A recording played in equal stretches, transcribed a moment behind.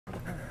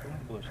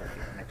wish I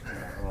could next to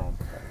my home.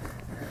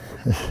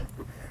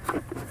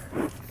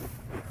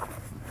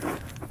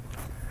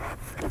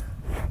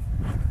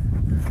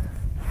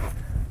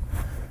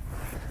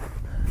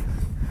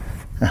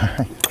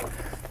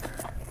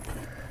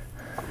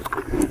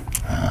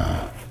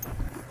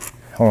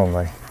 Hold on,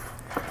 buddy.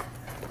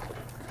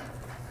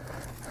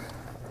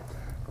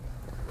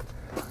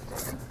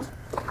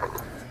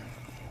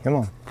 Come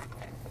on.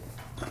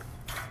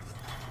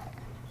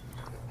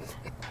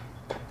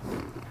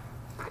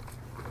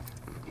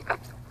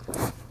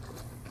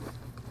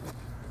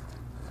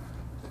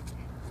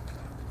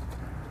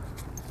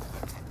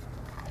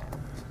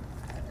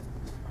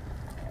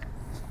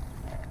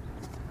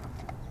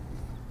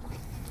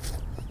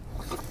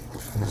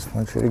 I just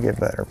want you to get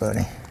better,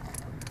 buddy.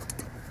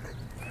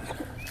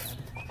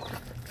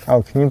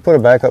 Oh, can you put a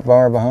backup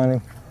bar behind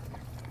him?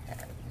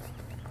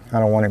 I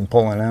don't want him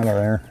pulling out of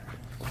there.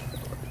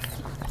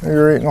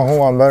 You're eating a whole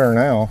lot better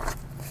now.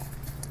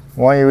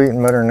 Why are you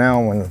eating better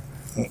now when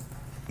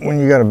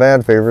you got a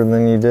bad fever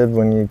than you did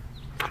when you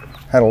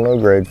had a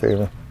low-grade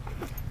fever?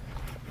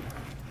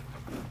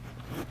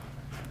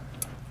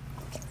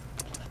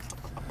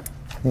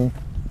 I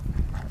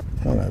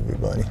love you,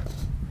 buddy.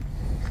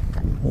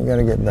 You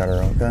gotta get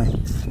better, okay?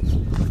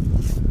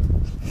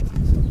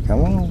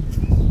 Come on.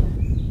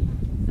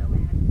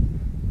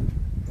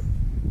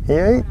 He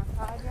ate.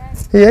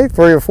 He ate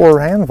 3 or 4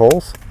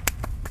 handfuls.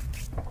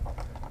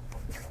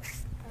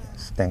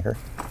 Stinker.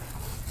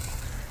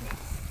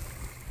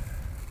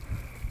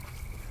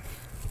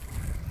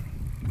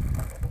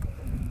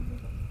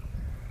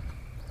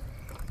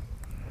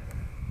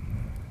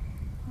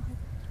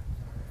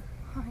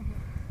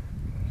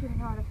 You're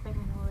not a fan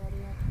already,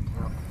 I can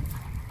tell.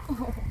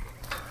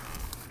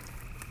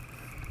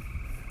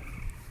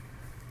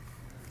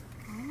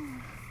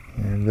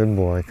 You're a good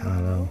boy,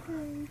 Kyloe.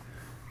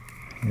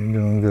 You're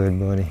doing good,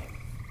 buddy.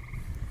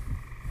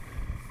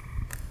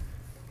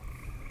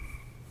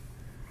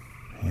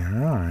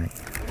 You're all right.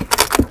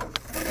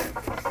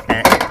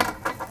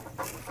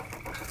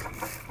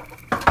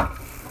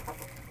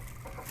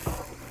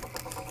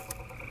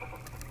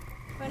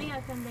 Funny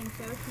how something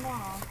so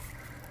small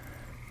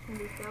can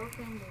be so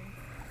offending.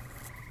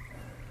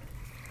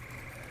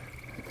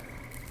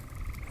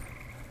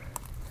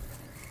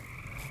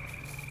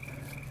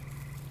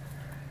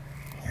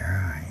 You're all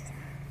right.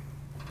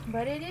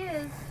 But it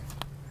is.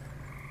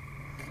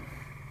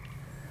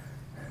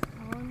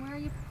 Going where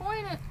you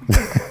point it.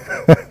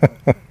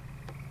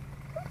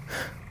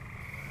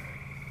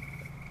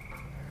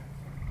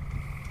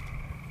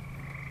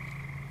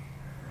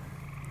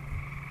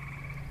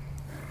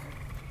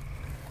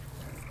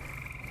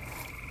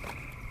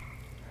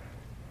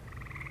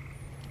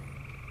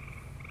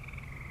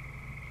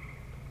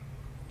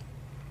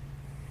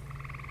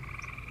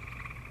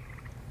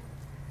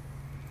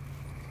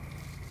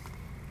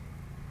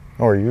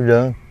 Oh, are you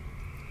done?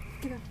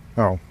 Yeah.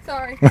 Oh.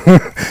 Sorry.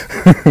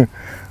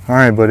 All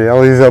right, buddy.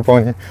 I'll ease up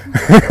on you. Ease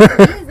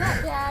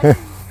up, Dad.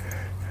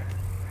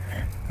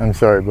 I'm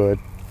sorry, bud.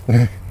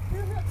 Sorry.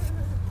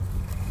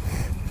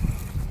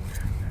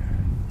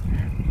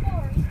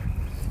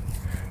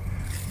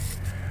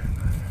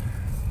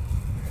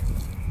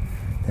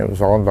 It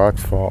was all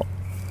Doc's fault.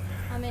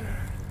 How many?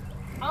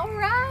 All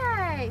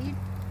right.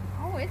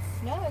 Oh, it's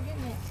snug,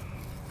 isn't it?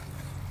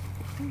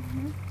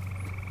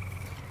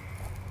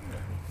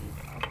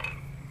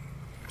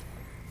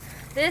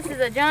 This is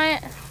a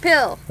giant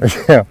pill.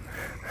 Yeah.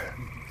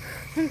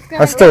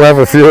 I still have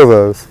a few of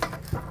those.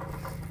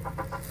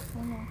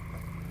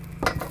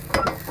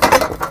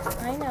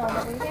 I know,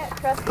 but we can't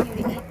trust you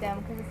to eat them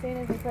because as soon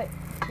as you put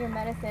your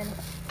medicine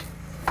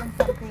in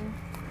something,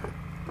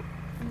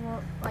 you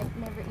won't, like,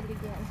 never eat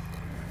again.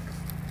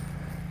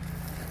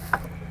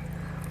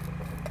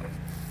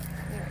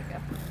 There we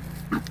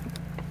go.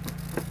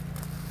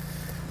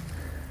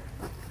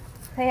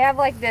 They have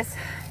like this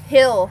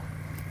hill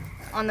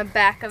on the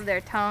back of their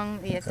tongue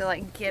that you have to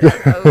like get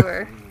up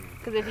over.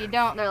 Because if you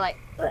don't, they're like,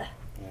 ugh.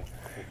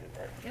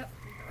 Yep,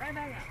 right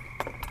back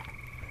out.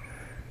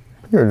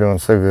 You're doing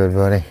so good,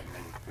 buddy.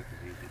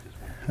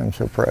 I'm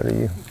so proud of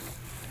you.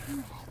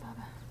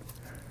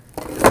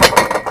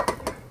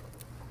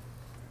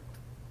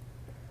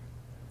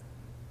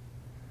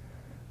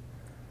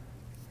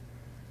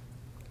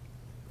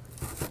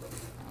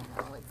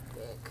 Oh, it's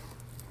big.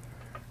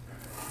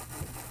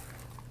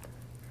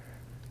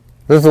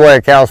 This is the way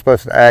a cow's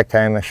supposed to act,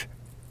 Hamish.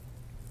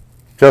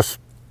 Just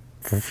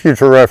for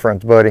future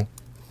reference, buddy.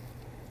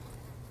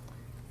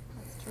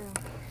 That's true.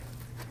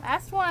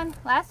 Last one.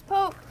 Last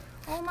poke.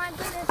 Oh my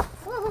goodness.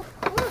 Woo,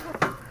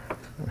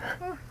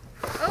 woo.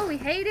 Oh, we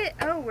hate it.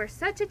 Oh, we're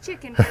such a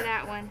chicken for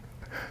that one.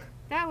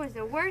 That was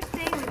the worst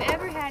thing we've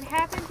ever had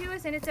happen to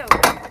us, and it's over.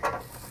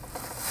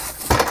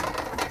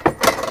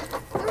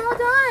 We're all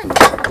done.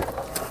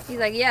 He's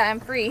like, yeah, I'm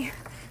free.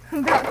 I'm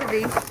about to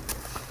be.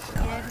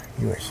 Yeah.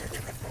 You are such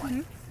a good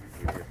boy.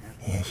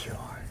 Yes, you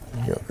are.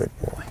 You're a good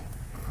boy.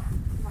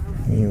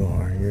 You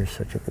are. You're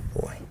such a good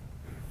boy.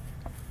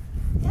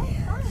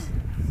 Yes.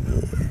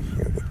 Yes,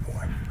 you're a good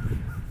boy.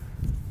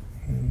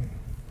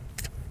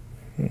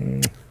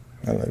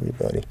 I love you,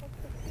 buddy.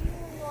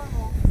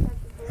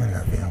 I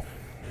love you.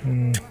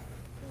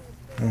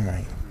 All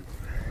right.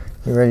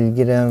 You ready to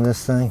get out of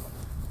this thing?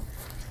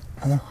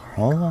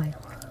 Hold on.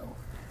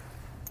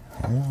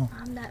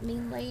 I'm that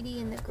mean lady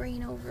in the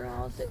green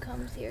overalls that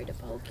comes here to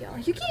poke y'all.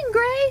 You getting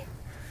gray?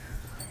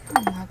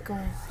 Oh my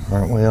god.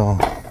 Aren't we all?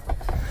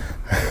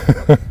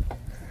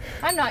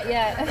 I'm not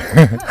yet.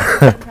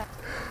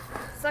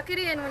 Suck it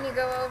in when you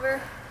go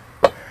over.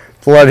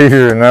 It's a lot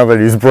easier now that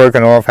he's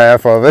broken off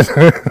half of it.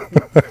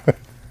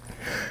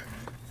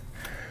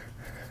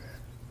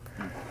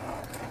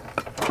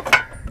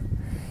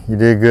 You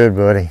did good,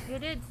 buddy. You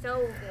did so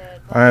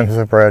good. I am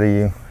so proud of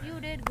you. You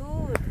did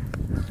good.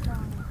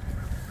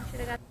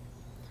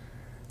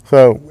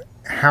 So,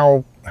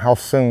 how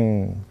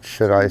soon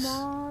should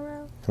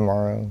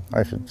Tomorrow?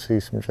 I should see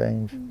some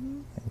change.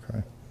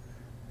 Okay.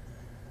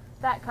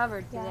 That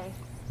covered today.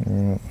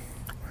 Mm.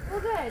 Well,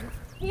 good.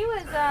 He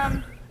was,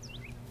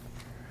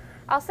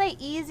 I'll say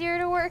easier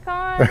to work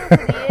on,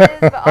 because he is,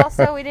 but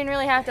also we didn't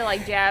really have to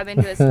like jab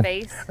into his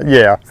face.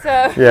 Yeah.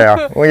 So.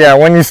 Yeah. Well, yeah.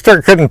 When you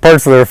start cutting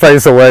parts of their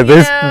face away,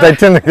 they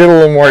tend to get a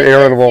little more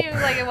irritable. It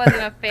seems like it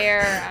wasn't a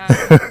fair.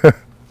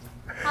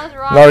 How's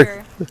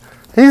Roger?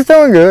 He's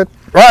doing good.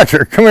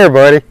 Roger, come here,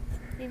 buddy. Is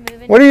he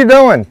moving? What are you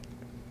doing?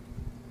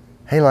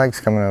 He likes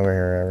coming over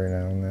here every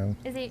now and then.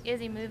 Is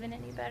he moving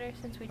any better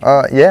since we?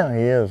 Yeah,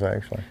 he is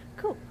actually.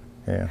 Cool.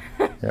 Yeah.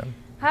 Yeah.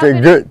 How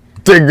Did good.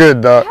 Did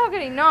good, Doc. How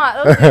could he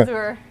not? Those kids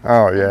were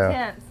Oh yeah.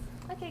 intense.